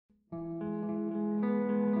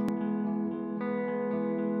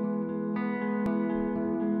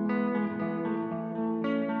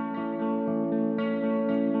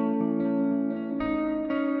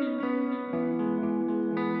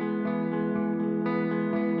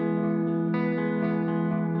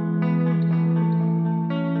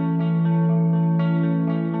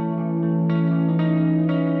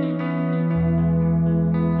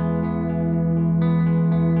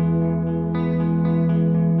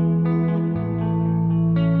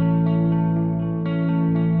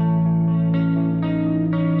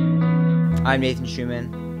I'm Nathan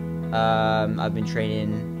Schumann. I've been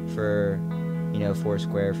training for,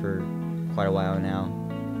 Foursquare for quite a while now.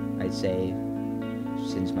 I'd say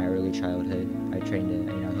since my early childhood. I trained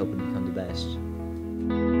to, hope and become the best.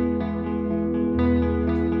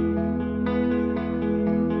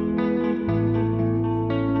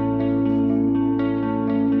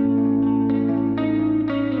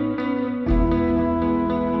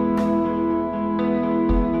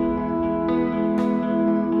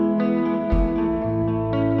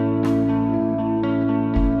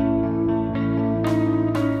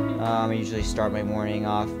 I usually start my morning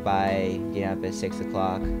off by getting up at 6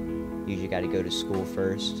 o'clock. Usually got to go to school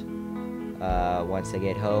first. Once I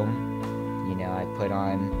get home, I put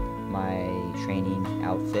on my training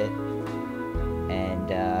outfit and,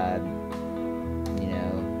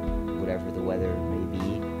 whatever the weather may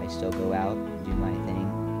be, I still go out, do my thing,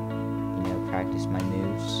 practice my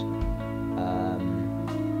moves,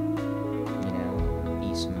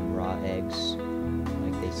 eat some raw eggs,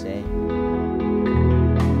 like they say.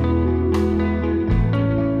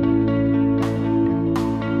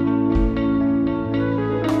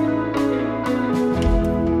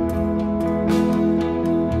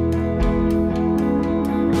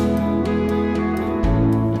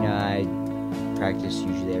 Practice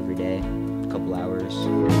usually every day, a couple hours.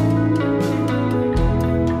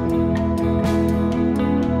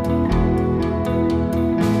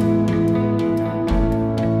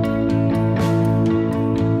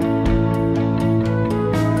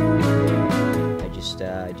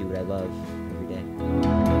 I do what I love every day.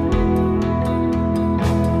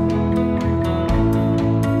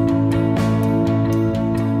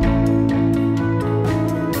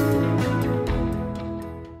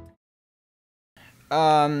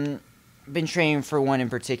 Been training for one in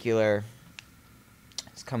particular.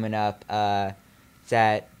 It's coming up. It's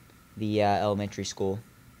at the elementary school.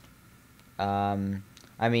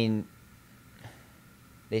 I mean,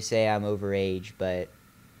 they say I'm over age, but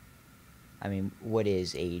I mean, what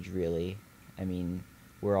is age really? I mean,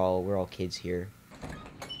 we're all kids here.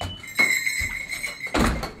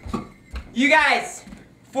 You guys,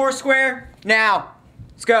 Foursquare now.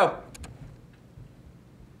 Let's go.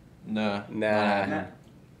 Nah.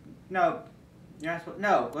 No, you're not supposed.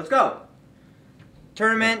 No, let's go.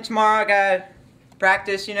 Tournament tomorrow. I gotta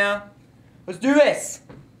practice. Let's do this.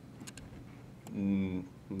 Nah.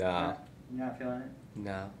 You're not feeling it.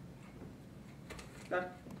 No. Done.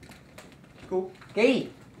 Cool.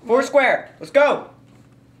 Katie, Foursquare. Let's go.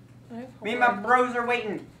 Me and my bros are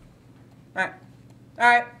waiting. All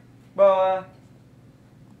right. Well,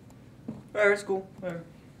 whatever. It's cool. Whatever.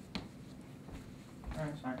 All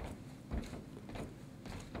right, it's fine.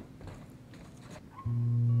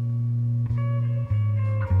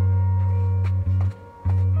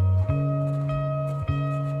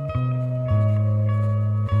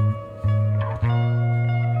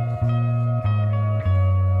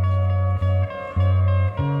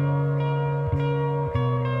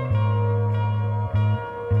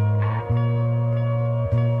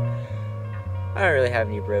 I don't really have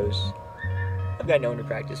any bros. I've got no one to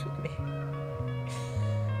practice with me.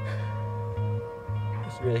 I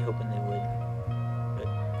was really hoping they would, but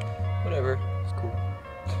whatever, it's cool.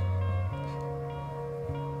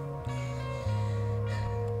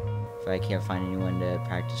 If I can't find anyone to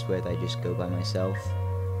practice with, I just go by myself.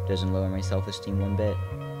 Doesn't lower my self-esteem one bit.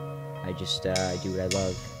 I just I do what I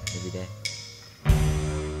love every day.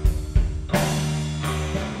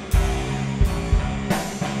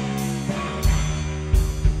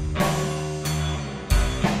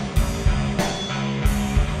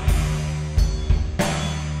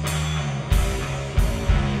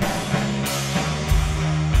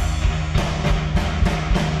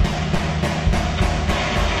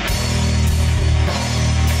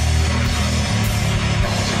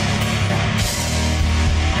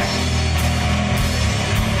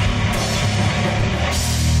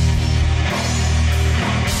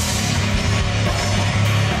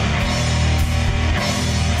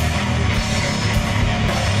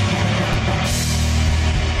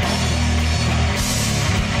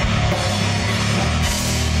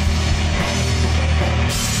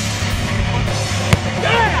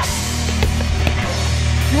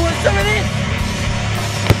 Some of this.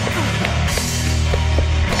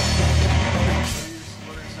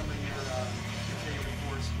 What are some of your favorite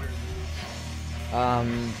Foursquare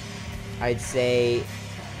moves? I'd say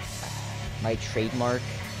my trademark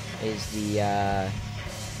is the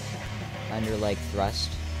underleg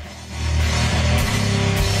thrust,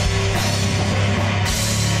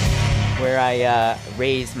 where I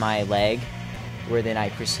raise my leg, where then I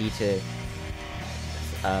proceed to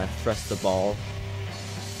thrust the ball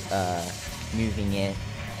moving it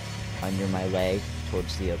under my leg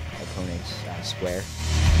towards the opponent's square.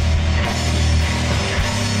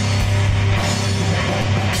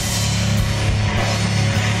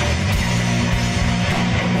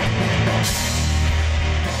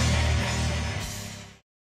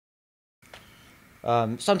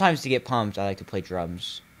 Sometimes to get pumped, I like to play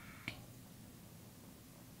drums.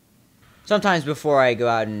 Sometimes before I go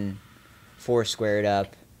out and square it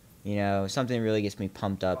up, you know, something really gets me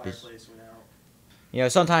pumped up. You know,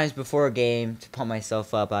 sometimes before a game, to pump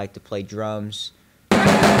myself up, I like to play drums. Do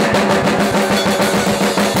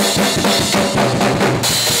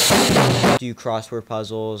crossword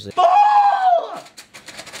puzzles.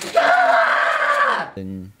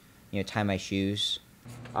 And, you know, tie my shoes.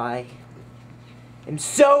 I am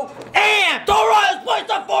so amped! Don't run this place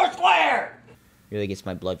to Foursquare! Really gets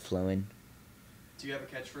my blood flowing. Do you have a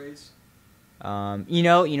catchphrase?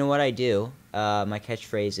 You know what I do? My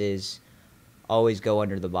catchphrase is always go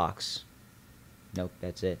under the box. Nope,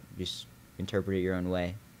 that's it. Just interpret it your own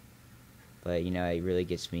way. But, you know, it really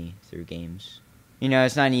gets me through games. You know,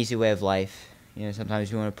 it's not an easy way of life. You know,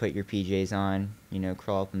 sometimes you want to put your PJs on, you know,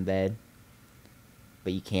 crawl up in bed.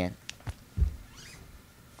 But you can't.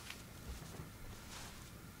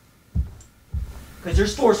 Because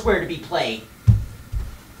there's Foursquare to be played.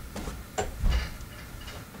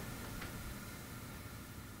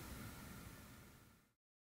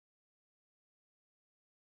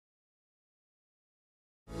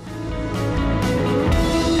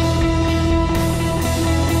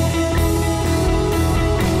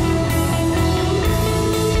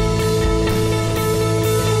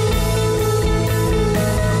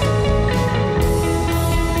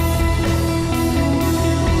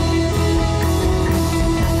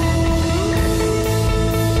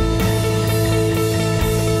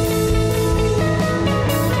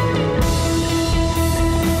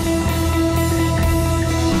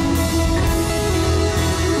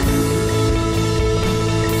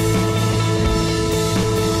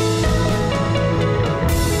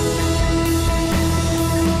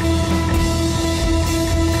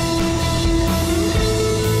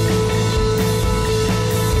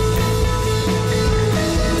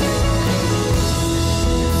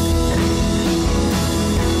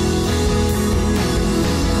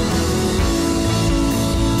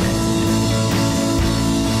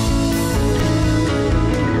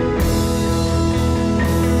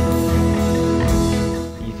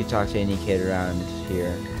 Talk to any kid around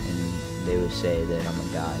here and they would say that I'm a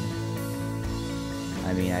god.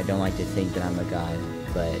 I mean, I don't like to think that I'm a god,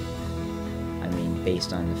 but I mean,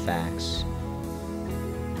 based on the facts, I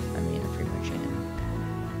mean, I pretty much am.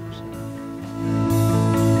 So.